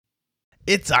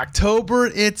It's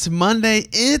October, it's Monday,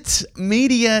 it's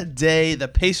Media Day. The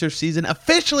Pacers season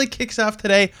officially kicks off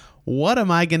today. What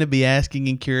am I going to be asking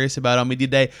and curious about on Media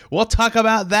Day? We'll talk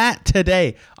about that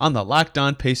today on the Locked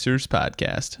On Pacers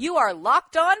podcast. You are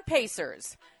Locked On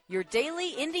Pacers, your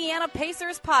daily Indiana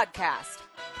Pacers podcast,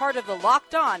 part of the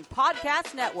Locked On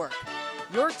Podcast Network,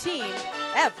 your team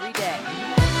every day.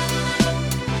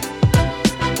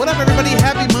 What up, everybody?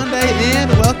 Happy Monday and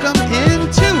welcome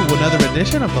into another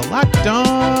edition of the Locked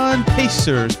On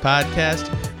Pacers podcast,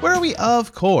 where we,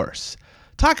 of course,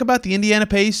 talk about the Indiana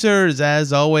Pacers.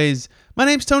 As always, my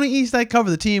name's Tony East. I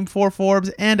cover the team for Forbes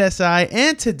and SI,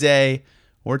 and today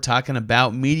we're talking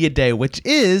about Media Day, which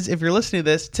is, if you're listening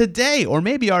to this today, or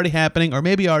maybe already happening, or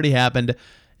maybe already happened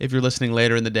if you're listening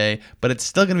later in the day, but it's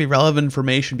still going to be relevant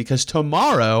information because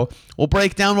tomorrow we'll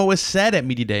break down what was said at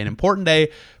Media Day, an important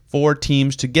day for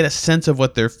teams to get a sense of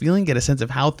what they're feeling, get a sense of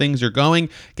how things are going,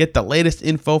 get the latest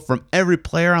info from every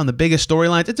player on the biggest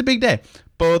storylines. It's a big day,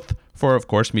 both for, of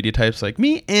course, media types like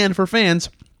me and for fans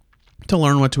to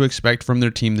learn what to expect from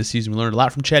their team this season. We learned a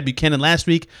lot from Chad Buchanan last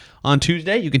week on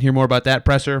Tuesday. You can hear more about that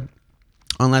presser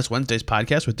on last Wednesday's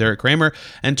podcast with Derek Kramer.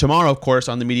 And tomorrow, of course,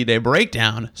 on the Media Day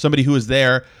breakdown, somebody who is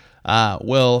there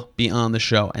will be on the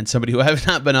show. And somebody who I have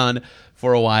not been on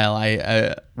for a while,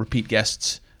 I repeat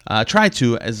guests. Try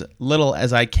to as little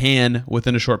as I can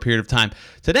within a short period of time.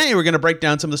 Today, we're going to break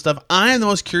down some of the stuff I'm the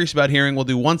most curious about hearing. We'll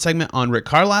do one segment on Rick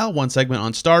Carlisle, one segment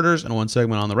on starters, and one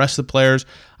segment on the rest of the players.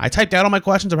 I typed out all my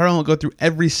questions. I probably won't go through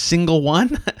every single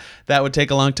one. That would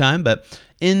take a long time. But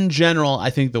in general,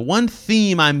 I think the one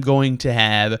theme I'm going to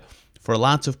have for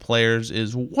lots of players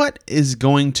is what is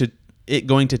going to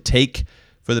take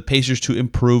for the Pacers to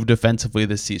improve defensively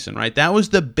this season, right? That was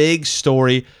the big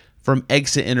story from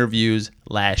exit interviews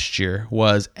last year,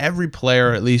 was every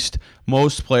player, at least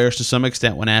most players to some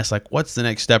extent, when asked, like, what's the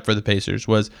next step for the Pacers,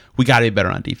 was we got to be better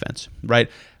on defense, right?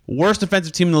 Worst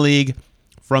defensive team in the league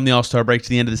from the All-Star break to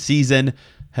the end of the season,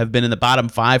 have been in the bottom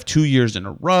 5 2 years in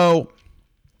a row,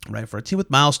 right? For a team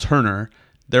with Miles Turner,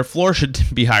 their floor should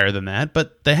be higher than that,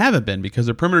 but they haven't been because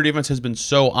their perimeter defense has been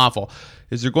so awful.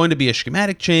 Is there going to be a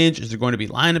schematic change? Is there going to be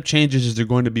lineup changes? Is there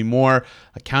going to be more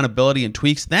accountability and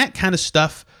tweaks? That kind of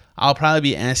stuff I'll probably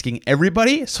be asking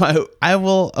everybody, so I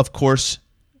will, of course,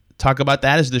 talk about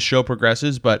that as the show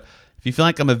progresses, but if you feel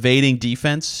like I'm evading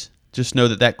defense, just know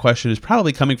that question is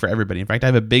probably coming for everybody. In fact, I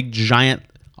have a big, giant,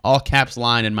 all-caps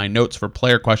line in my notes for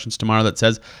player questions tomorrow that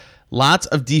says, lots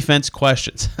of defense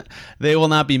questions. They will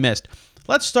not be missed.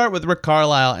 Let's start with Rick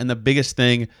Carlisle, and the biggest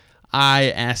thing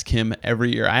I ask him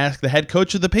every year. I ask the head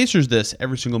coach of the Pacers this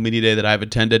every single media day that I've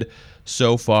attended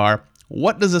so far.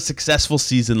 What does a successful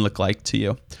season look like to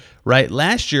you? Right?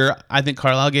 Last year, I think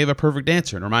Carlisle gave a perfect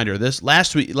answer. And a reminder,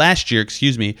 last year,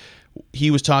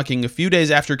 he was talking a few days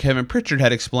after Kevin Pritchard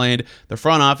had explained the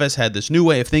front office had this new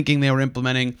way of thinking they were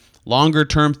implementing, longer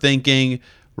term thinking,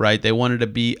 right? They wanted to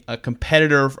be a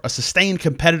competitor, a sustained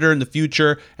competitor in the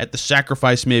future at the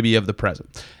sacrifice maybe of the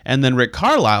present. And then Rick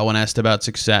Carlisle, when asked about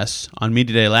success on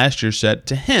Media Day last year, said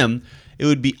to him, it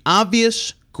would be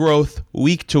obvious growth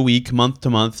week to week, month to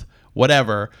month,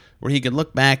 whatever, where he could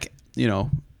look back,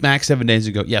 back 7 days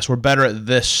ago. Yes, we're better at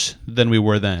this than we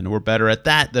were then. We're better at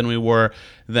that than we were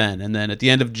then. And then at the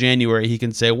end of January, he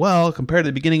can say, well, compared to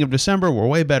the beginning of December, we're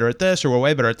way better at this, or we're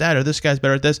way better at that, or this guy's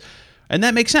better at this. And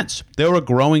that makes sense. They were a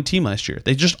growing team last year.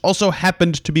 They just also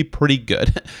happened to be pretty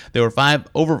good. They were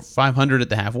over 500 at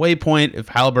the halfway point. If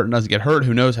Halliburton doesn't get hurt,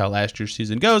 who knows how last year's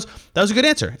season goes. That was a good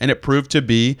answer, and it proved to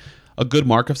be a good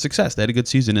mark of success. They had a good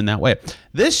season in that way.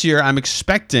 This year, I'm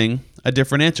expecting a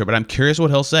different answer, but I'm curious what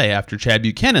he'll say after Chad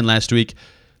Buchanan last week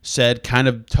said, kind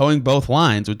of towing both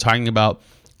lines with talking about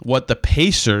what the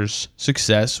Pacers'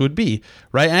 success would be,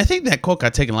 right? And I think that quote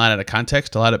got taken a lot out of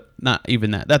context, not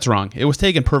even that. That's wrong. It was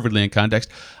taken perfectly in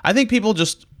context. I think people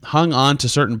just hung on to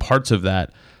certain parts of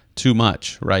that too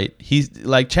much, right? He's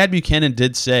like Chad Buchanan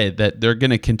did say that they're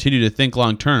going to continue to think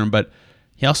long term, but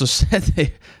he also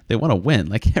said they want to win.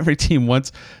 Like every team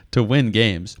wants to win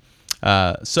games.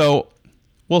 So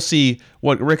we'll see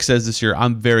what Rick says this year.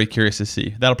 I'm very curious to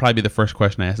see. That'll probably be the first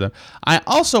question I ask him. I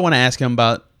also want to ask him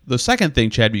about the second thing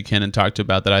Chad Buchanan talked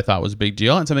about that I thought was a big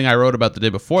deal, and something I wrote about the day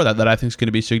before that I think is going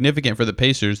to be significant for the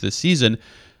Pacers this season,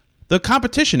 the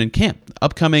competition in camp,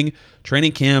 upcoming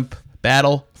training camp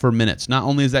battle for minutes. Not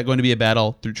only is that going to be a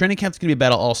battle through training camp, it's going to be a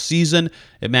battle all season.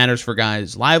 It matters for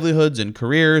guys' livelihoods and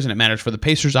careers, and it matters for the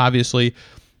Pacers, obviously.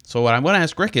 So what I'm going to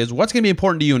ask Rick is, what's going to be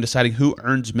important to you in deciding who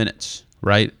earns minutes,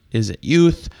 right? Is it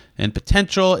youth and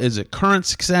potential? Is it current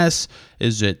success?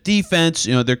 Is it defense?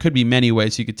 There could be many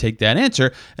ways you could take that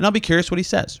answer, and I'll be curious what he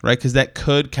says, right? Because that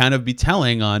could kind of be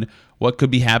telling on what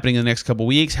could be happening in the next couple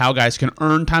weeks, how guys can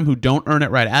earn time who don't earn it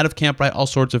right out of camp, right? All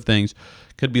sorts of things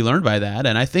could be learned by that.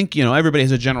 And I think, everybody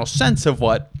has a general sense of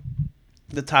what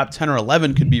the top 10 or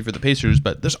 11 could be for the Pacers,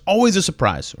 but there's always a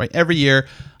surprise, right? Every year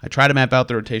I try to map out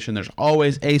the rotation. There's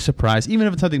always a surprise, even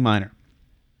if it's something minor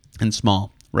and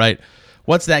small, right?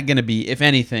 What's that going to be, if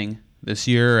anything, this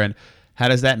year? And how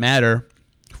does that matter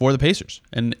for the Pacers?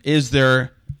 And is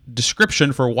their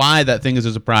description for why that thing is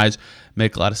a surprise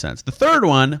make a lot of sense? The third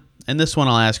one, and this one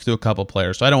I'll ask to a couple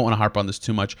players, so I don't want to harp on this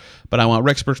too much, but I want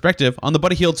Rick's perspective on the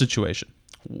Buddy Hield situation.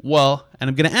 Well, and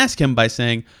I'm going to ask him by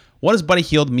saying, what does Buddy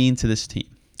Hield mean to this team,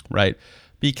 right?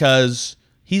 Because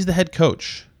he's the head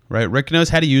coach, right? Rick knows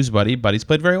how to use Buddy. Buddy's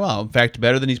played very well. In fact,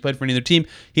 better than he's played for any other team.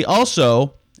 He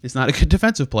also is not a good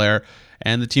defensive player,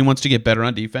 and the team wants to get better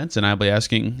on defense, and I'll be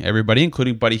asking everybody,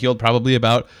 including Buddy Hield, probably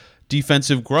about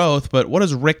defensive growth. But what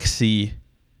does Rick see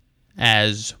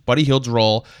as Buddy Hield's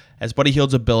role, as Buddy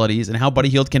Hield's abilities, and how Buddy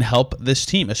Hield can help this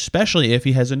team, especially if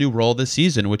he has a new role this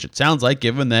season, which it sounds like,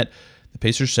 given that the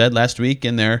Pacers said last week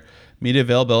in their media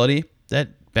availability that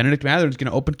Benedict Mathurin is going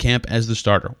to open camp as the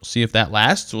starter. We'll see if that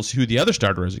lasts. We'll see who the other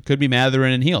starter is. It could be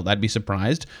Mathurin and Hield. I'd be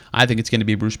surprised. I think it's going to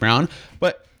be Bruce Brown.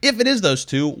 But if it is those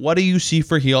two, what do you see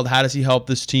for Hield? How does he help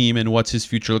this team, and what's his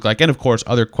future look like? And, of course,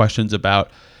 other questions about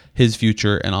his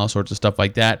future and all sorts of stuff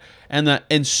like that. And the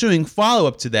ensuing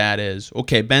follow-up to that is,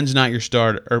 okay, Ben's not your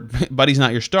starter, or Buddy's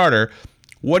not your starter.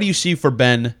 What do you see for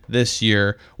Ben this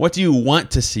year? What do you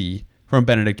want to see from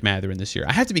Benedict Mathurin this year?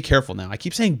 I have to be careful now. I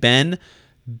keep saying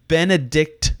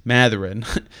Benedict Mathurin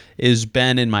is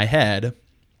Ben in my head,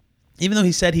 even though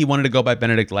he said he wanted to go by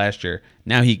Benedict last year.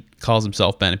 Now he calls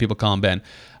himself Ben, and people call him Ben.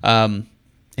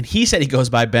 And he said he goes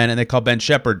by Ben, and they call Ben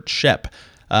Shepherd Shep.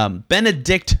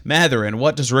 Benedict Mathurin,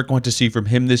 what does Rick want to see from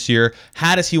him this year?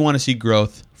 How does he want to see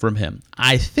growth from him?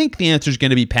 I think the answer is going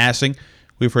to be passing.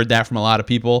 We've heard that from a lot of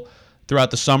people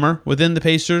throughout the summer within the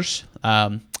Pacers.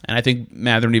 And I think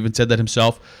Mathurin even said that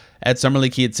himself. At Summer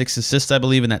League, he had 6 assists, I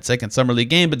believe, in that second Summer League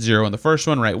game, but 0 in the first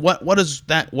one, right? What does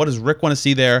Rick want to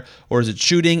see there? Or is it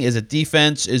shooting? Is it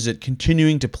defense? Is it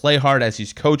continuing to play hard as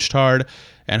he's coached hard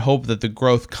and hope that the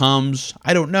growth comes?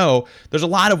 I don't know. There's a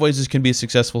lot of ways this can be a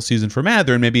successful season for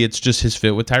Mathurin. Maybe it's just his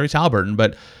fit with Tyrese Haliburton,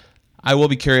 but I will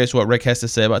be curious what Rick has to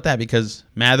say about that, because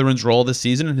Mathurin's role this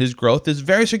season and his growth is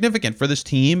very significant for this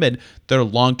team and their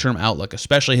long-term outlook,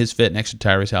 especially his fit next to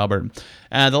Tyrese Haliburton.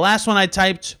 The last one I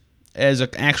typed as an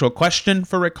actual question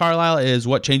for Rick Carlisle is,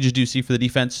 what changes do you see for the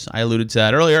defense? I alluded to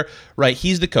that earlier. Right,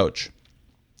 he's the coach,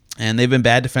 and they've been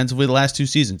bad defensively the last 2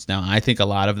 seasons. Now, I think a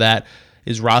lot of that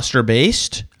is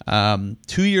roster-based. 2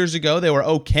 years ago, they were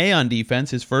okay on defense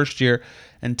his first year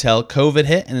until COVID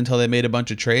hit and until they made a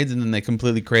bunch of trades, and then they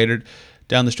completely cratered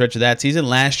down the stretch of that season.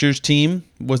 Last year's team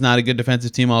was not a good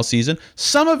defensive team all season.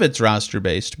 Some of it's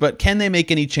roster-based, but can they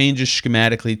make any changes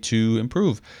schematically to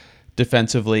improve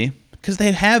defensively? Because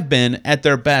they have been at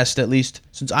their best, at least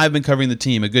since I've been covering the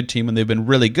team, a good team when they've been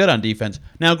really good on defense.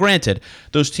 Now, granted,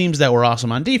 those teams that were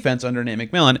awesome on defense under Nate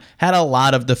McMillan had a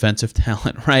lot of defensive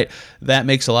talent, right? That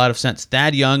makes a lot of sense.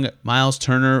 Thad Young, Miles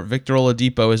Turner, Victor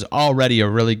Oladipo is already a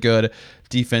really good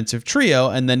defensive trio,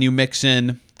 and then you mix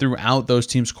in throughout those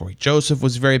teams. Corey Joseph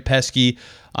was very pesky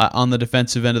on the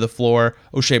defensive end of the floor.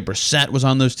 O'Shea Brissett was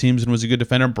on those teams and was a good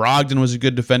defender. Brogdon was a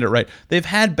good defender, right? They've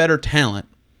had better talent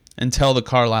until the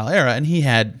Carlisle era, and he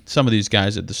had some of these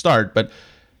guys at the start. But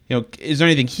is there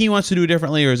anything he wants to do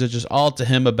differently, or is it just all to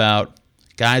him about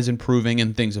guys improving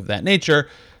and things of that nature?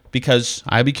 Because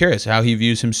I'd be curious how he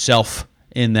views himself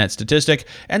in that statistic.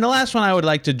 And the last one I would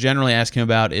like to generally ask him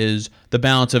about is the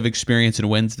balance of experience and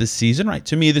wins this season. Right,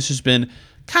 to me, this has been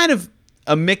kind of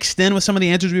a mixed in with some of the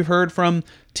answers we've heard from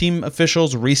team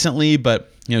officials recently.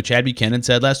 But Chad Buchanan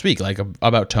said last week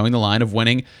about towing the line of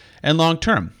winning and long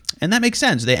term. And that makes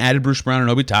sense. They added Bruce Brown and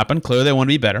Obi Toppin. Clearly, they want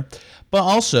to be better. But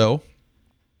also,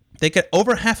 they get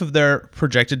over half of their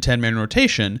projected 10-man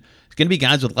rotation is going to be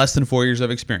guys with less than 4 years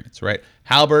of experience, right?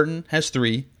 Haliburton has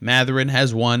 3. Mathurin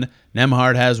has 1.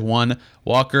 Nembhard has 1.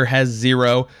 Walker has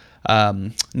 0.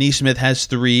 Nesmith has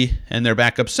 3. And their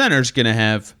backup center is going to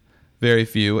have very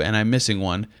few, and I'm missing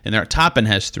one. And their Toppin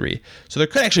has 3. So there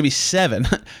could actually be 7,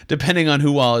 depending on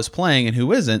who all is playing and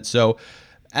who isn't. So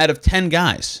out of 10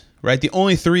 guys, right, the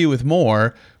only 3 with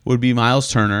more would be Miles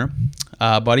Turner,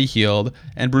 Buddy Hield,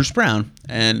 and Bruce Brown,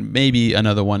 and maybe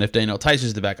another one if Daniel Tice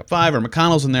is the backup 5 or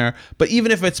McConnell's in there. But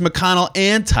even if it's McConnell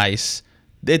and Tice,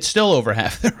 it's still over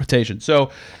half their rotation.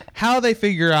 So how they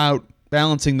figure out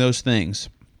balancing those things,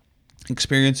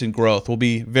 experience and growth, will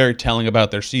be very telling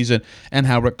about their season and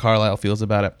how Rick Carlisle feels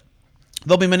about it.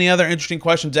 There'll be many other interesting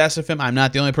questions asked of him. I'm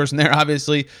not the only person there,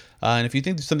 obviously. And if you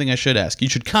think there's something I should ask, you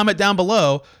should comment down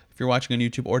below. If you're watching on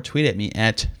YouTube, or tweet at me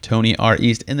at Tony R.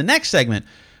 East. In the next segment,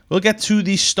 we'll get to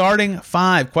the starting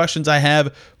 5 questions I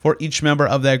have for each member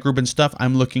of that group and stuff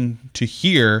I'm looking to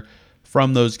hear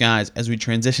from those guys as we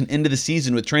transition into the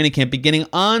season with training camp beginning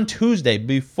on Tuesday.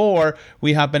 Before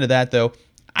we hop into that, though,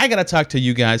 I got to talk to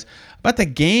you guys about the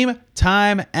Game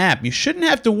Time app. You shouldn't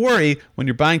have to worry when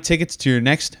you're buying tickets to your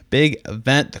next big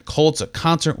event, the Colts, a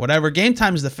concert, whatever. Game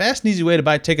Time is the fast and easy way to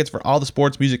buy tickets for all the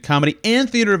sports, music, comedy, and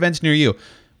theater events near you.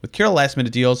 With Carol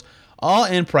last-minute deals,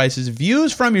 all-in prices,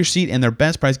 views from your seat, and their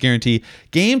best price guarantee,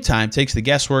 Game Time takes the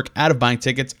guesswork out of buying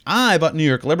tickets. I bought New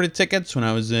York Liberty tickets when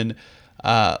I was in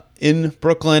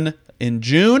Brooklyn in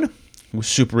June. It was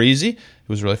super easy. It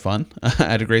was really fun. I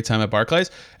had a great time at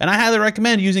Barclays, and I highly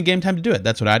recommend using Game Time to do it.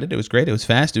 That's what I did. It was great. It was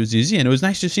fast. It was easy, and it was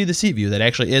nice to see the seat view. That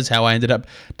actually is how I ended up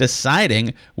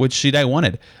deciding which seat I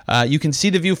wanted. You can see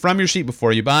the view from your seat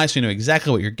before you buy, so you know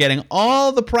exactly what you're getting.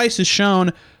 All the prices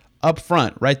shown up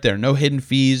front, right there. No hidden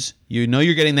fees. You know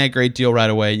you're getting that great deal right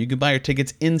away. You can buy your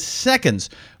tickets in seconds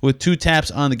with 2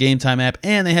 taps on the Game Time app,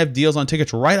 and they have deals on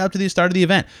tickets right up to the start of the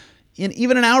event. And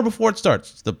even an hour before it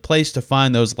starts. It's the place to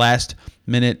find those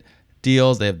last-minute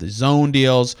deals. They have the zone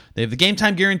deals. They have the Game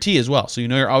Time guarantee as well. So you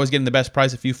know you're always getting the best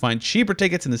price. If you find cheaper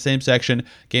tickets in the same section,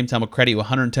 Game Time will credit you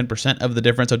 110% of the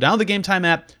difference. So download the Game Time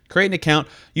app, create an account,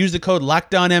 use the code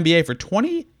LOCKEDONNBA for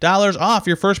 $20 off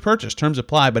your first purchase. Terms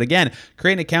apply. But again,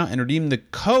 create an account and redeem the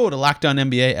code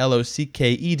LOCKEDONNBA,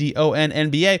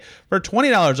 LOCKEDONNBA, for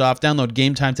 $20 off. Download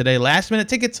Game Time today. Last-minute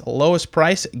tickets, lowest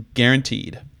price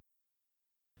guaranteed.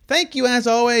 Thank you, as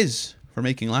always, for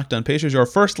making Locked On Pacers your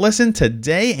first listen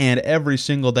today and every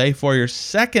single day. For your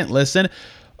second listen,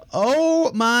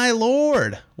 oh my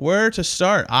Lord, where to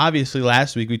start? Obviously,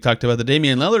 last week we talked about the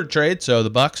Damian Lillard trade, so the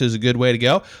Bucks is a good way to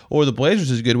go, or the Blazers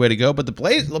is a good way to go, but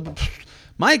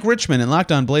Mike Richmond and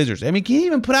Locked On Blazers, I mean, can you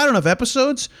even put out enough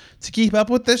episodes to keep up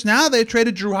with this? Now they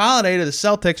traded Drew Holiday to the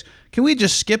Celtics. Can we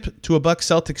just skip to a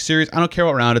Bucks-Celtics series? I don't care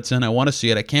what round it's in. I want to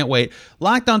see it. I can't wait.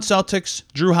 Locked On Celtics,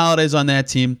 Drew Holiday's on that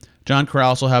team. John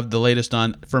Krause will have the latest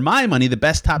on, for my money, the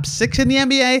best top 6 in the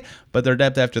NBA, but their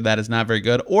depth after that is not very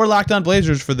good. Or Locked On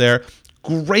Blazers for their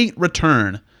great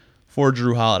return for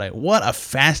Drew Holiday. What a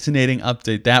fascinating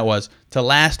update that was to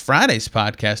last Friday's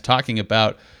podcast, talking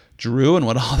about Drew and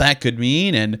what all that could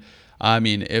mean. And I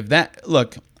mean,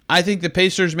 I think the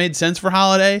Pacers made sense for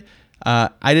Holiday.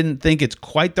 I didn't think it's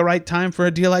quite the right time for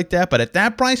a deal like that, but at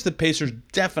that price, the Pacers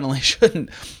definitely shouldn't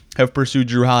have pursued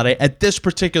Drew Holiday at this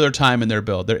particular time in their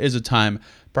build. There is a time,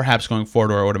 perhaps going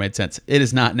forward, where it would have made sense. It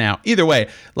is not now. Either way,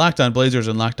 Locked On Blazers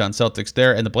and Locked On Celtics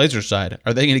there, and the Blazers side,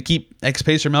 are they going to keep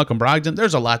ex-Pacer Malcolm Brogdon?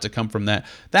 There's a lot to come from that.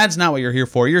 That's not what you're here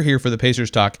for. You're here for the Pacers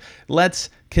talk. Let's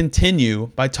continue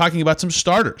by talking about some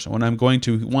starters when I'm going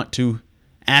to want to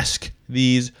ask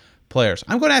these players.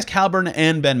 I'm going to ask Haliburton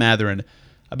and Ben Mathurin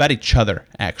about each other,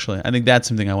 actually. I think that's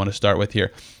something I want to start with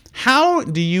here. How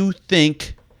do you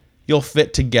think you'll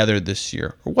fit together this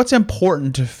year? Or what's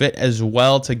important to fit as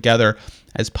well together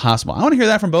as possible? I want to hear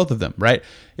that from both of them, right?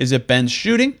 Is it Ben's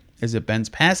shooting? Is it Ben's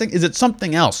passing? Is it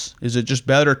something else? Is it just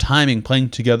better timing, playing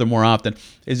together more often?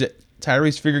 Is it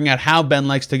Tyrese figuring out how Ben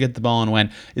likes to get the ball and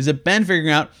when? Is it Ben figuring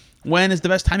out when is the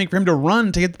best timing for him to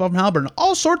run to get the ball from Haliburton?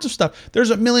 All sorts of stuff.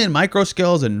 There's a million micro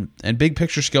skills and big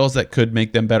picture skills that could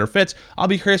make them better fits. I'll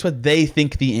be curious what they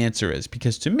think the answer is,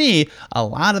 because to me, a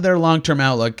lot of their long-term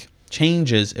outlook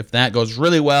changes if that goes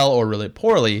really well or really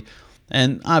poorly.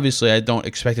 And obviously, I don't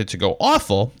expect it to go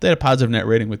awful. They had a positive net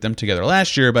rating with them together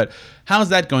last year, but how's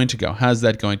that going to go? How's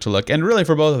that going to look? And really,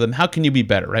 for both of them, how can you be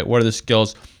better, right? What are the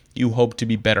skills you hope to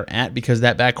be better at? Because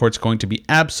that backcourt's going to be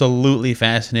absolutely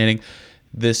fascinating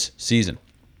this season.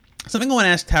 Something I want to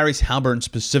ask Tyrese Haliburton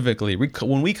specifically.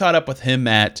 When we caught up with him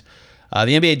at the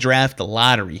NBA Draft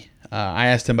Lottery, I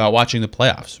asked him about watching the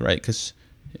playoffs, right? Because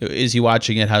is he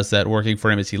watching it? How's that working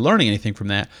for him? Is he learning anything from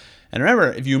that? And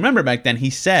remember, if you remember back then, he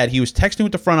said he was texting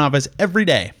with the front office every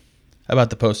day about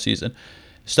the postseason.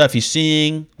 Stuff he's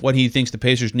seeing, what he thinks the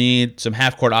Pacers need, some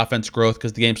half-court offense growth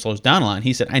because the game slows down a lot. And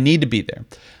he said, I need to be there.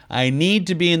 I need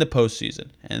to be in the postseason.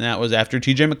 And that was after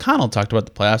TJ McConnell talked about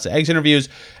the playoffs, the exit interviews,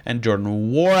 and Jordan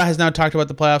Nwora has now talked about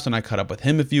the playoffs, and I caught up with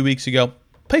him a few weeks ago.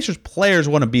 Pacers players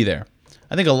want to be there.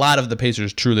 I think a lot of the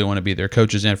Pacers truly want to be there,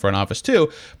 coaches and front office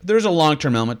too. But there's a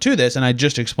long-term element to this, and I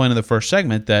just explained in the first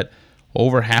segment that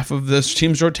over half of this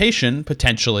team's rotation,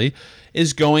 potentially,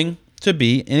 is going to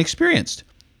be inexperienced.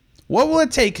 What will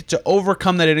it take to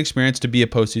overcome that inexperience to be a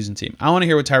postseason team? I want to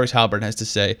hear what Tyrese Haliburton has to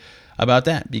say about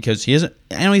that, because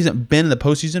I know he hasn't been in the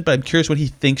postseason, but I'm curious what he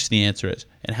thinks the answer is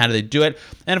and how do they do it.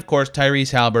 And of course,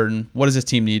 Tyrese Haliburton, what does this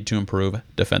team need to improve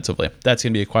defensively? That's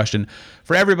going to be a question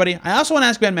for everybody. I also want to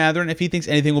ask Ben Mathurin if he thinks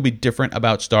anything will be different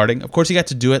about starting. Of course, he got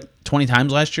to do it 20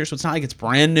 times last year, so it's not like it's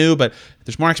brand new, but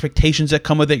there's more expectations that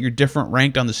come with it. You're different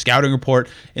ranked on the scouting report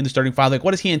in the starting five. Like,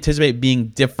 what does he anticipate being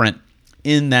different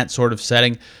in that sort of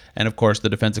setting? And of course, the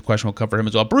defensive question will come for him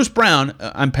as well. Bruce Brown,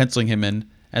 I'm penciling him in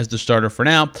as the starter for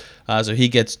now, so he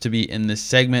gets to be in this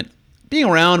segment. Being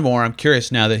around more, I'm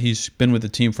curious now that he's been with the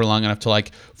team for long enough to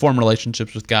like form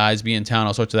relationships with guys, be in town,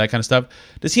 all sorts of that kind of stuff.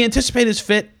 Does he anticipate his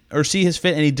fit or see his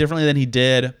fit any differently than he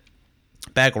did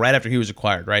back right after he was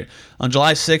acquired, right? On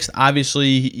July 6th, obviously,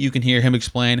 you can hear him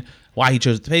explain why he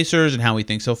chose the Pacers and how he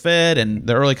thinks he'll fit and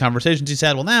the early conversations he's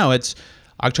had. Well, now it's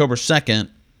October 2nd.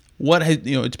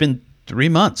 It's been 3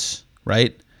 months,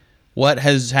 right? What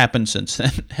has happened since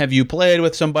then? Have you played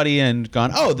with somebody and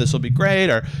gone, oh, this will be great?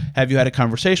 Or have you had a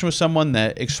conversation with someone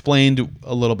that explained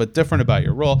a little bit different about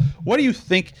your role? What do you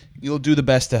think you'll do the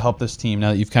best to help this team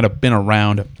now that you've kind of been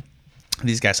around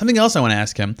these guys? Something else I want to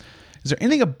ask him, is there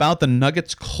anything about the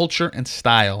Nuggets culture and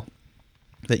style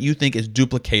that you think is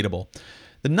duplicatable?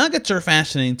 The Nuggets are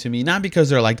fascinating to me, not because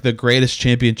they're like the greatest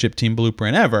championship team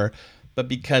blueprint ever, but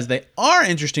because they are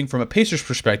interesting from a Pacers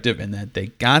perspective in that they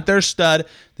got their stud,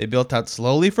 they built out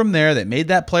slowly from there, they made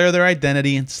that player their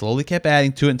identity and slowly kept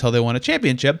adding to it until they won a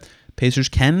championship. Pacers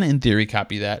can, in theory,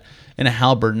 copy that in a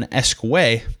Haliburton-esque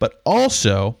way, but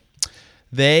also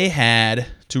they had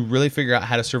to really figure out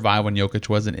how to survive when Jokic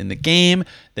wasn't in the game.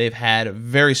 They've had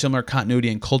very similar continuity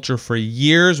and culture for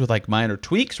years with like minor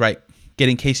tweaks, right?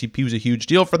 Getting KCP was a huge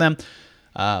deal for them.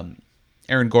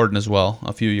 Aaron Gordon as well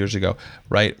a few years ago,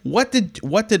 right? What did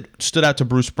stood out to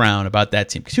Bruce Brown about that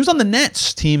team? Because he was on the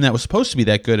Nets team that was supposed to be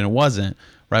that good and it wasn't,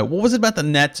 right? What was it about the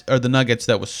Nets or the Nuggets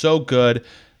that was so good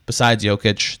besides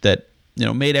Jokic that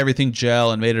made everything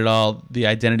gel and made it all the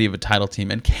identity of a title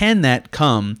team? And can that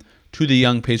come to the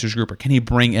young Pacers group, or can he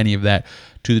bring any of that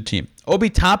to the team? Obi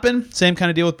Toppin, same kind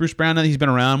of deal with Bruce Brown. Now that he's been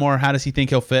around more, how does he think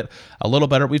he'll fit a little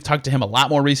better? We've talked to him a lot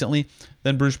more recently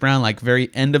than Bruce Brown, like very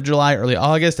end of July, early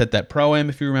August at that Pro-Am,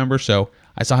 if you remember. So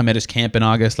I saw him at his camp in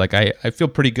August. Like I feel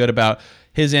pretty good about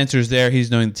his answers there. He's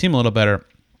knowing the team a little better.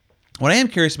 What I am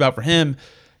curious about for him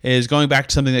is going back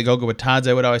to something that Gogo with Todd's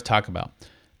I would always talk about.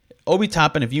 Obi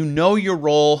Toppin, if you know your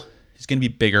role is going to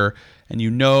be bigger and you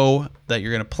know that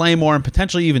you're going to play more and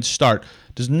potentially even start,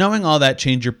 does knowing all that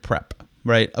change your prep?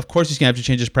 Right? Of course, he's going to have to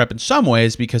change his prep in some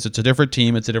ways because it's a different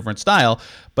team, it's a different style.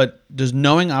 But does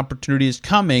knowing opportunity is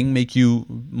coming make you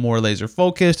more laser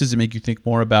focused? Does it make you think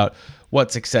more about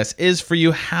what success is for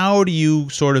you? How do you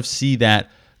sort of see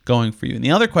that going for you? And the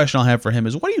other question I'll have for him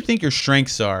is, what do you think your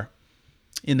strengths are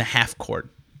in the half court?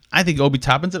 I think Obi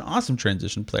Toppin's an awesome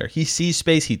transition player. He sees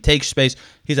space, he takes space,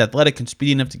 he's athletic and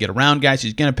speedy enough to get around guys.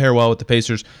 He's going to pair well with the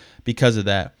Pacers because of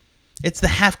that. It's the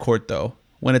half court, though.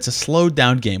 When it's a slowed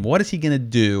down game, what is he going to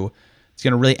do? It's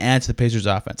going to really add to the Pacers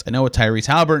offense. I know what Tyrese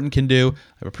Haliburton can do.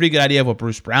 I have a pretty good idea of what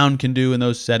Bruce Brown can do in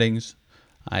those settings.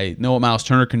 I know what Miles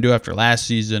Turner can do after last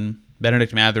season.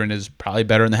 Benedict Mathurin is probably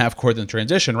better in the half court than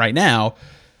transition right now.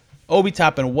 Obi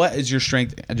Toppin, what is your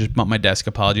strength? I just bumped my desk,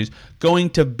 apologies. Going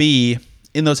to be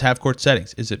in those half court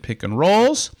settings? Is it pick and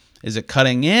rolls? Is it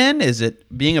cutting in? Is it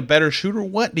being a better shooter?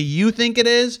 What do you think it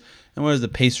is? And what does the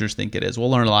Pacers think it is? We'll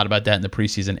learn a lot about that in the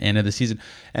preseason and of the season.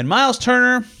 And Miles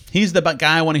Turner, he's the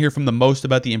guy I want to hear from the most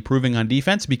about the improving on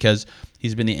defense because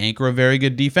he's been the anchor of very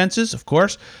good defenses, of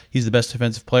course. He's the best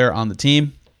defensive player on the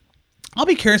team. I'll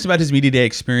be curious about his media day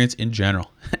experience in general.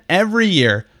 Every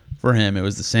year for him, it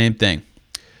was the same thing.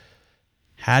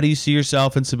 How do you see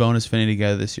yourself and Sabonis fitting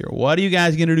together this year? What are you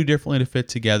guys going to do differently to fit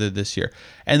together this year?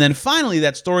 And then finally,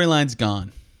 that storyline's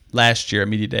gone last year at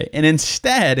media day. And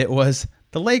instead, it was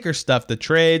the Lakers stuff, the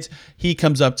trades. He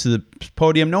comes up to the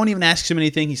podium. No one even asks him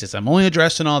anything. He says, I'm only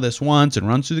addressing all this once, and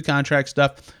runs through the contract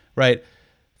stuff, right?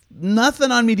 Nothing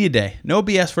on media day. No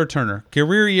BS for Turner.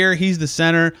 Career year, he's the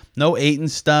center. No Ayton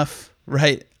stuff,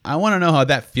 right? I want to know how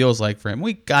that feels like for him.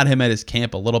 We got him at his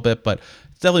camp a little bit, but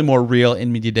it's definitely more real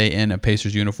in media day in a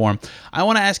Pacers uniform. I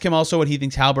want to ask him also what he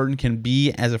thinks Haliburton can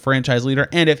be as a franchise leader,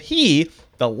 and if he,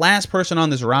 the last person on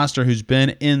this roster who's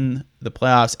been in the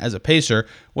playoffs as a Pacer,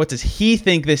 what does he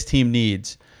think this team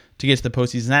needs to get to the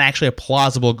postseason? Is that actually a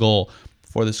plausible goal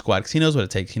for the squad? Because he knows what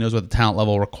it takes. He knows what the talent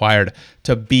level required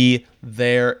to be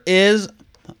there is.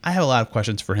 I have a lot of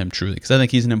questions for him, truly, because I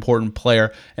think he's an important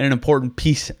player and an important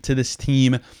piece to this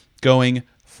team going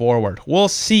forward. We'll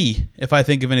see if I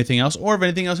think of anything else or if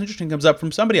anything else interesting comes up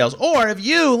from somebody else. Or if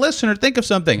you, listener, think of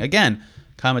something. Again,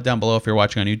 comment down below if you're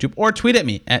watching on YouTube, or tweet at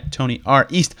me at Tony R.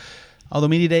 East. Although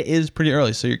Media Day is pretty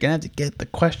early, so you're going to have to get the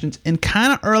questions in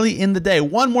kind of early in the day.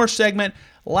 One more segment,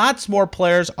 lots more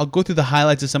players. I'll go through the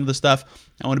highlights of some of the stuff.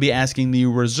 I want to be asking the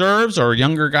reserves or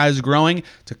younger guys growing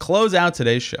to close out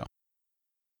today's show.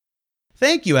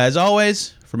 Thank you, as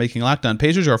always, for making Locked On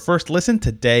Pacers your first listen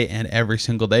today and every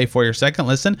single day. For your second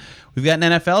listen, we've got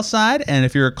an NFL side, and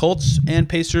if you're a Colts and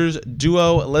Pacers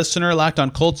duo listener, Locked On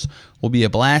Colts will be a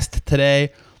blast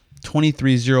today.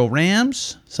 23-0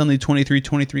 Rams, suddenly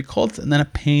 23-23 Colts, and then a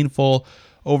painful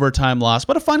overtime loss.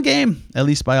 But a fun game, at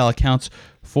least by all accounts,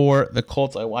 for the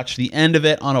Colts. I watched the end of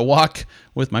it on a walk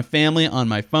with my family on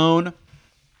my phone.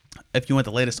 If you want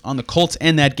the latest on the Colts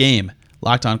and that game,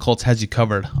 Locked On Colts has you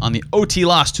covered on the OT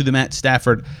loss to the Matt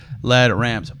Stafford-led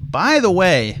Rams. By the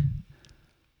way,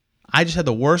 I just had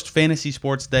the worst fantasy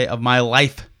sports day of my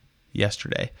life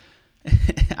yesterday.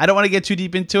 I don't want to get too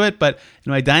deep into it, but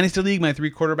in my Dynasty League, my three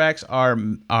quarterbacks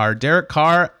are Derek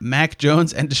Carr, Mac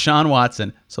Jones, and Deshaun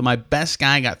Watson. So my best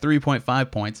guy got 3.5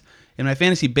 points. In my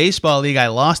Fantasy Baseball League, I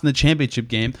lost in the championship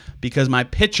game because my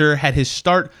pitcher had his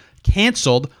start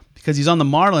canceled because he's on the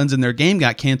Marlins and their game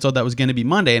got canceled. That was going to be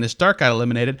Monday, and his start got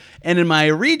eliminated. And in my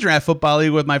redraft football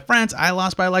league with my friends, I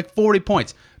lost by like 40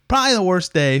 points. Probably the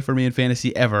worst day for me in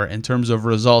fantasy ever in terms of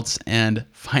results and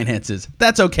finances.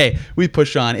 That's okay. We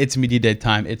push on. It's Media Day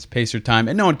time. It's Pacer time.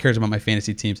 And no one cares about my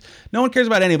fantasy teams. No one cares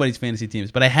about anybody's fantasy teams.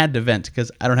 But I had to vent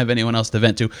because I don't have anyone else to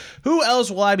vent to. Who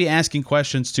else will I be asking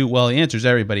questions to? Well, the answer is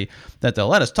everybody that they'll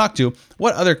let us talk to.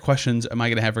 What other questions am I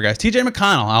going to have for guys? TJ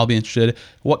McConnell, I'll be interested.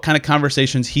 What kind of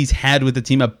conversations he's had with the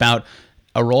team about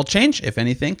a role change, if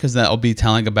anything, because that'll be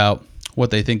telling about what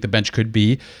they think the bench could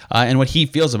be, and what he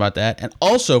feels about that. And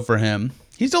also for him,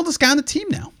 he's the oldest guy on the team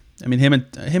now. I mean, him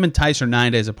and Tice are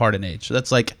 9 days apart in age, so that's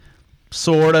like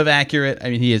sort of accurate. I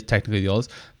mean, he is technically the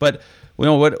oldest, but you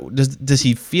know what? Does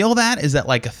he feel that? Is that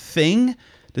like a thing?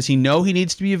 Does he know he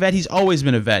needs to be a vet? He's always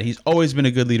been a vet. He's always been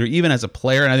a good leader, even as a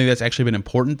player, and I think that's actually been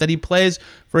important that he plays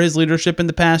for his leadership in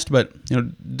the past. But you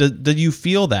know, do you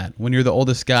feel that when you're the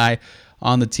oldest guy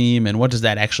on the team, and what does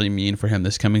that actually mean for him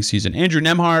this coming season? Andrew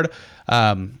Nemhard,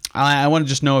 I want to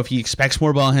just know if he expects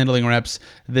more ball handling reps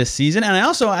this season. And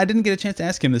I didn't get a chance to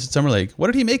ask him this at Summer League. What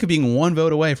did he make of being one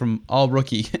vote away from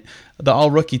the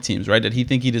all rookie teams, right? Did he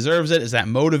think he deserves it? Is that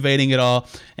motivating at all?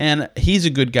 And he's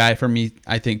a good guy for me,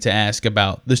 I think, to ask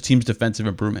about this team's defensive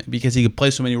improvement because he can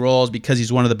play so many roles, because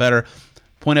he's one of the better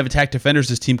point of attack defenders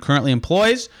this team currently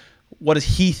employs. What does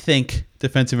he think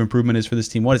defensive improvement is for this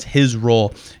team? What is his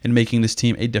role in making this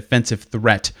team a defensive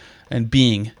threat and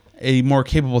being a more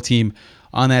capable team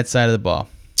on that side of the ball?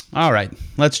 All right,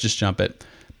 let's just jump it.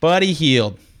 Buddy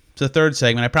Hield. It's the third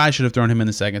segment. I probably should have thrown him in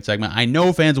the second segment. I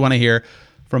know fans want to hear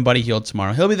from Buddy Hield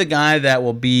tomorrow. He'll be the guy that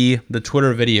will be the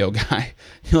Twitter video guy.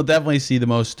 You'll definitely see the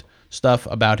most stuff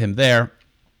about him there.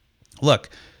 Look,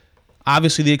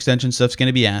 obviously the extension stuff's going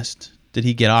to be asked. Did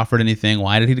he get offered anything?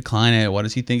 Why did he decline it? What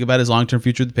does he think about his long-term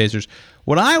future with the Pacers?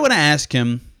 What I want to ask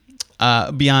him,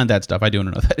 beyond that stuff, I do want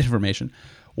to know that information.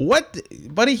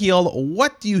 Buddy Hield,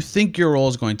 what do you think your role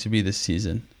is going to be this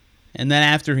season? And then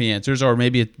after he answers, or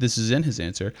maybe this is in his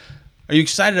answer, are you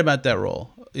excited about that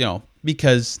role? You know,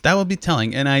 because that will be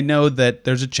telling. And I know that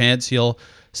there's a chance he'll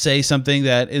say something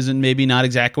that isn't maybe not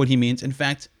exactly what he means. In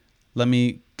fact,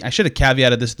 I should have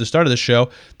caveated this at the start of the show.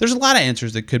 There's a lot of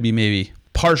answers that could be maybe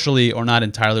partially or not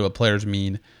entirely what players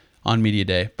mean on Media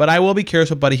Day. But I will be curious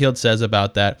what Buddy Hield says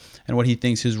about that and what he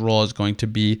thinks his role is going to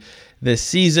be this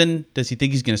season. Does he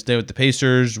think he's going to stay with the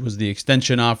Pacers? Was the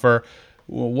extension offer,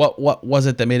 what was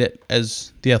it that made it,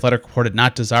 as The Athletic reported,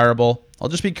 not desirable? I'll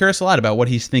just be curious a lot about what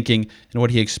he's thinking and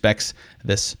what he expects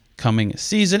this coming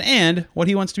season and what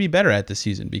he wants to be better at this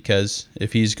season, because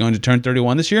if he's going to turn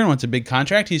 31 this year and wants a big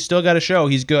contract, he's still got to show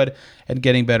he's good at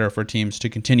getting better for teams to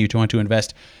continue to want to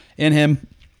invest in him.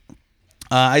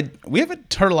 We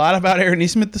haven't heard a lot about Aaron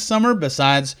Nesmith this summer,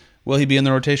 besides will he be in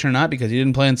the rotation or not, because he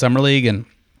didn't play in Summer League and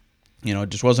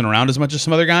just wasn't around as much as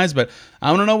some other guys. But I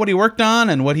want to know what he worked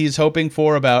on and what he's hoping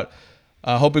for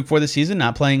this season,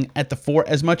 not playing at the 4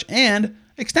 as much, and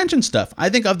extension stuff. I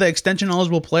think of the extension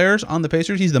eligible players on the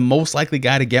Pacers, he's the most likely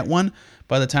guy to get one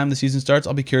by the time the season starts.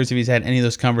 I'll be curious if he's had any of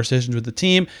those conversations with the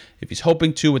team, if he's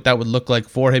hoping to, what that would look like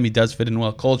for him. He does fit in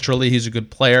well culturally. He's a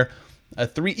good player.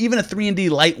 Even a 3-and-D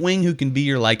light wing who can be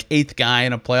your 8th guy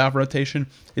in a playoff rotation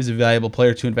is a valuable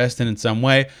player to invest in some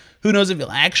way. Who knows if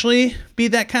he'll actually be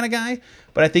that kind of guy,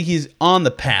 but I think he's on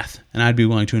the path, and I'd be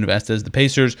willing to invest as the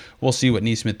Pacers. We'll see what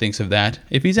Nesmith thinks of that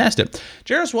if he's asked it.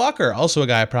 Jarace Walker, also a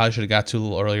guy I probably should have got to a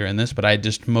little earlier in this, but I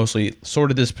just mostly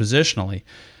sorted this positionally.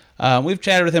 We've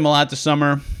chatted with him a lot this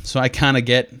summer, so I kind of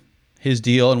get his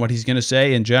deal and what he's going to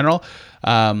say in general.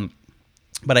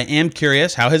 But I am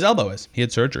curious how his elbow is. He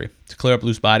had surgery to clear up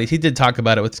loose bodies. He did talk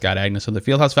about it with Scott Agnes on the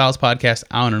Fieldhouse Files podcast.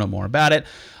 I want to know more about it.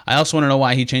 I also want to know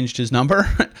why he changed his number.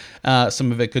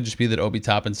 Some of it could just be that Obi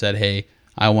Toppin said, hey,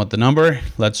 I want the number.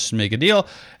 Let's make a deal.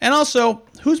 And also,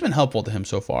 who's been helpful to him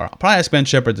so far? I'll probably ask Ben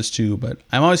Shepherd this too, but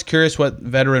I'm always curious what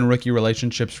veteran-rookie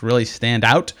relationships really stand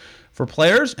out for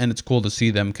players, and it's cool to see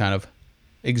them kind of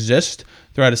exist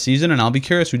throughout a season. And I'll be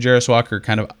curious who Jarace Walker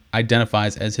kind of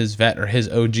identifies as his vet or his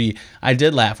OG. I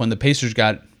did laugh when the Pacers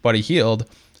got Buddy Hield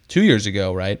 2 years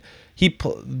ago, right?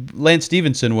 Lance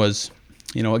Stevenson was,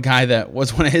 a guy that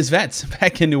was one of his vets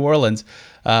back in New Orleans,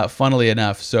 funnily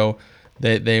enough. So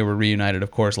they were reunited,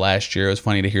 of course, last year. It was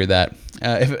funny to hear that.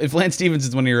 If Lance Stevens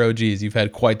is one of your OGs, you've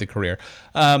had quite the career.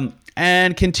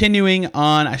 And continuing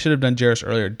on, I should have done Jarace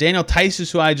earlier. Daniel Theis is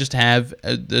who I just have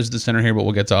as the center here, but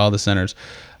we'll get to all the centers.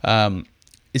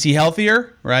 Is he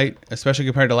healthier, right? Especially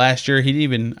compared to last year. I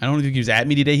don't think he was at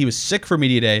media day. He was sick for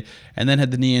media day and then had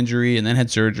the knee injury and then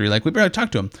had surgery. Like, we barely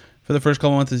talked to him for the first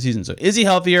couple months of the season. So is he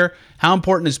healthier? How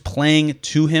important is playing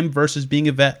to him versus being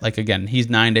a vet? Like, again, he's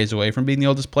 9 days away from being the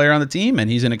oldest player on the team, and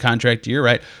he's in a contract year,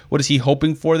 right? What is he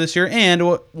hoping for this year? And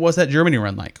what was that Germany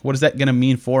run like? What is that going to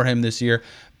mean for him this year,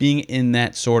 being in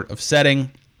that sort of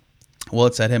setting? Will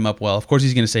it set him up well? Of course,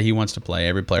 he's going to say he wants to play.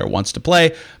 Every player wants to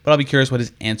play, but I'll be curious what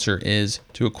his answer is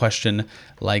to a question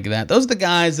like that. Those are the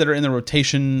guys that are in the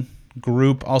rotation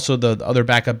group. Also, the other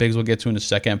backup bigs we'll get to in a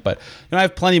second. But I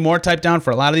have plenty more typed down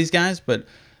for a lot of these guys, but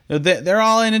they're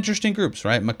all in interesting groups,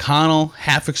 right? McConnell,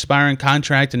 half expiring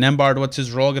contract, and Nembhard, what's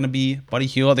his role going to be? Buddy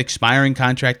Hield, expiring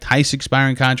contract. Theis,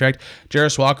 expiring contract.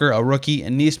 Jarace Walker, a rookie,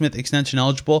 and Nesmith, extension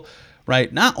eligible,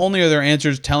 right? Not only are their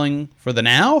answers telling for the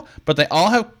now, but they all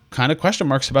have kind of question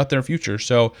marks about their future.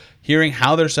 So hearing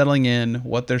how they're settling in,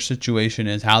 what their situation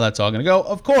is, how that's all going to go,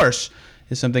 of course,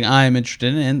 is something I am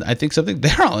interested in, and I think something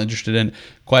they're all interested in,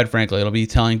 quite frankly. It'll be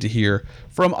telling to hear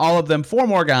from all of them. 4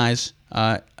 more guys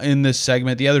in this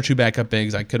segment. The other 2 backup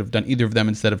bigs, I could have done either of them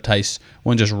instead of Theis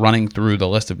when just running through the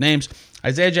list of names.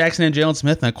 Isaiah Jackson and Jalen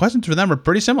Smith. My questions for them are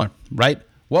pretty similar, right?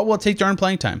 What will it take to earn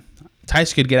playing time?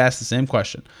 Theis could get asked the same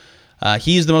question.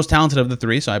 He's the most talented of the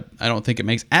 3, so I don't think it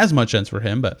makes as much sense for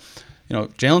him. But,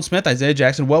 Jalen Smith, Isaiah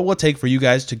Jackson, what will it take for you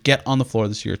guys to get on the floor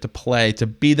this year, to play, to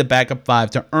be the backup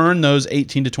 5, to earn those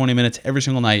 18 to 20 minutes every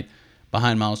single night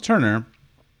behind Miles Turner,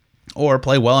 or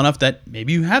play well enough that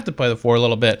maybe you have to play the 4 a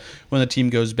little bit when the team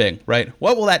goes big, right?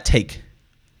 What will that take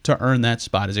to earn that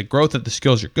spot? Is it growth at the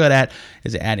skills you're good at?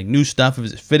 Is it adding new stuff?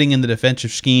 Is it fitting in the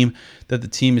defensive scheme that the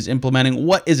team is implementing?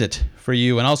 What is it for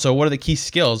you? And also, what are the key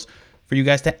skills for you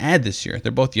guys to add this year?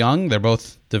 They're both young. They're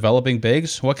both developing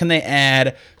bigs. What can they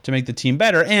add to make the team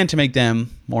better and to make them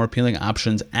more appealing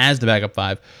options as the backup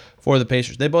 5 for the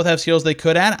Pacers? They both have skills they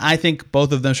could add. I think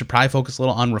both of them should probably focus a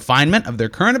little on refinement of their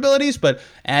current abilities, but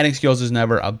adding skills is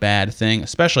never a bad thing,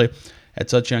 especially at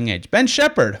such a young age. Ben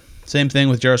Shepherd, same thing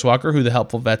with Jarace Walker, who the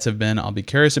helpful vets have been. I'll be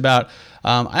curious about.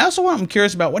 I'm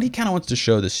curious about what he kind of wants to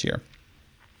show this year,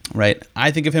 right?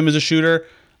 I think of him as a shooter.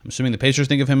 I'm assuming the Pacers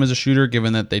think of him as a shooter,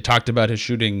 given that they talked about his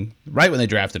shooting right when they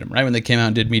drafted him, right when they came out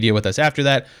and did media with us after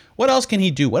that. What else can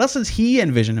he do? What else does he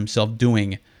envision himself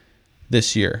doing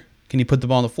this year? Can he put the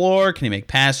ball on the floor? Can he make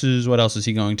passes? What else is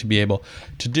he going to be able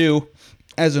to do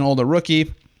as an older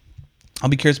rookie? I'll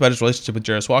be curious about his relationship with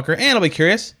Jarace Walker, and I'll be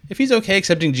curious if he's okay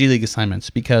accepting G League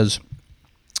assignments, because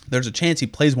there's a chance he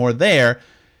plays more there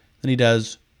than he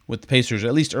does with the Pacers,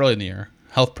 at least early in the year,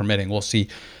 health permitting. We'll see.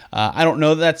 I don't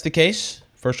know that that's the case.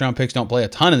 First-round picks don't play a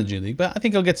ton in the G League, but I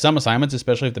think he'll get some assignments,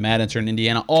 especially if the Mad Ants are in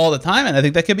Indiana all the time, and I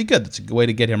think that could be good. That's a good way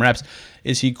to get him reps.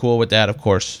 Is he cool with that? Of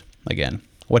course, again,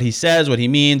 what he says, what he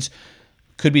means,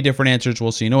 could be different answers.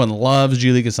 We'll see. No one loves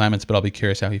G League assignments, but I'll be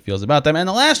curious how he feels about them. And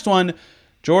the last one,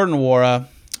 Jordan Nwora.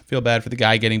 I feel bad for the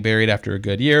guy getting buried after a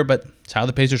good year, but it's how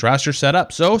the Pacers roster set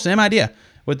up. So, same idea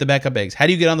with the backup bigs. How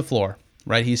do you get on the floor?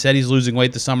 Right? He said he's losing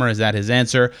weight this summer. Is that his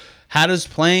answer? How does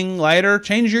playing lighter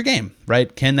change your game?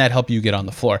 Right? Can that help you get on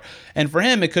the floor? And for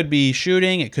him, it could be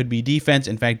shooting. It could be defense.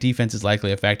 In fact, defense is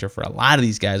likely a factor for a lot of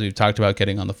these guys we've talked about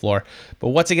getting on the floor. But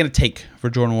what's it going to take for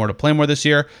Jordan Nwora to play more this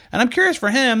year? And I'm curious for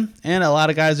him and a lot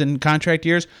of guys in contract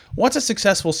years, what's a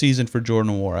successful season for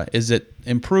Jordan Nwora? Is it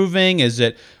improving? Is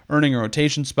it earning a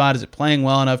rotation spot? Is it playing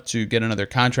well enough to get another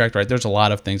contract? Right? There's a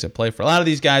lot of things at play for a lot of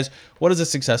these guys. What is a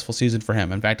successful season for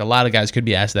him? In fact, a lot of guys could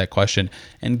be asked that question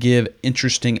and give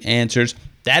interesting answers.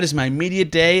 That is my media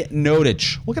day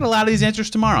notage. We'll get a lot of these answers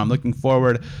tomorrow. I'm looking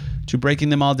forward to breaking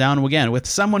them all down again with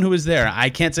someone who is there. I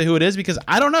can't say who it is because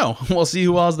I don't know. We'll see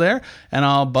who all's there, and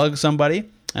I'll bug somebody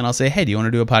and I'll say, hey, do you want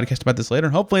to do a podcast about this later?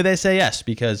 And hopefully they say yes,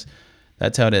 because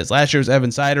That's how it is. Last year was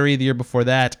Evan Sidery. The year before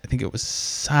that, I think it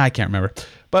was, I can't remember.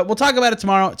 But we'll talk about it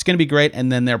tomorrow. It's going to be great.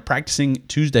 And then they're practicing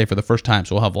Tuesday for the first time.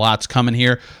 So we'll have lots coming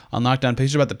here on Locked On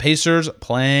Pacers about the Pacers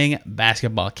playing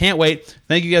basketball. Can't wait.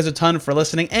 Thank you guys a ton for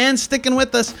listening and sticking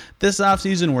with us this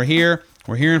offseason. We're here.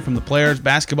 We're hearing from the players.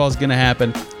 Basketball is going to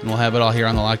happen. And we'll have it all here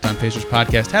on the Locked On Pacers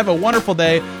podcast. Have a wonderful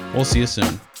day. We'll see you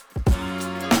soon.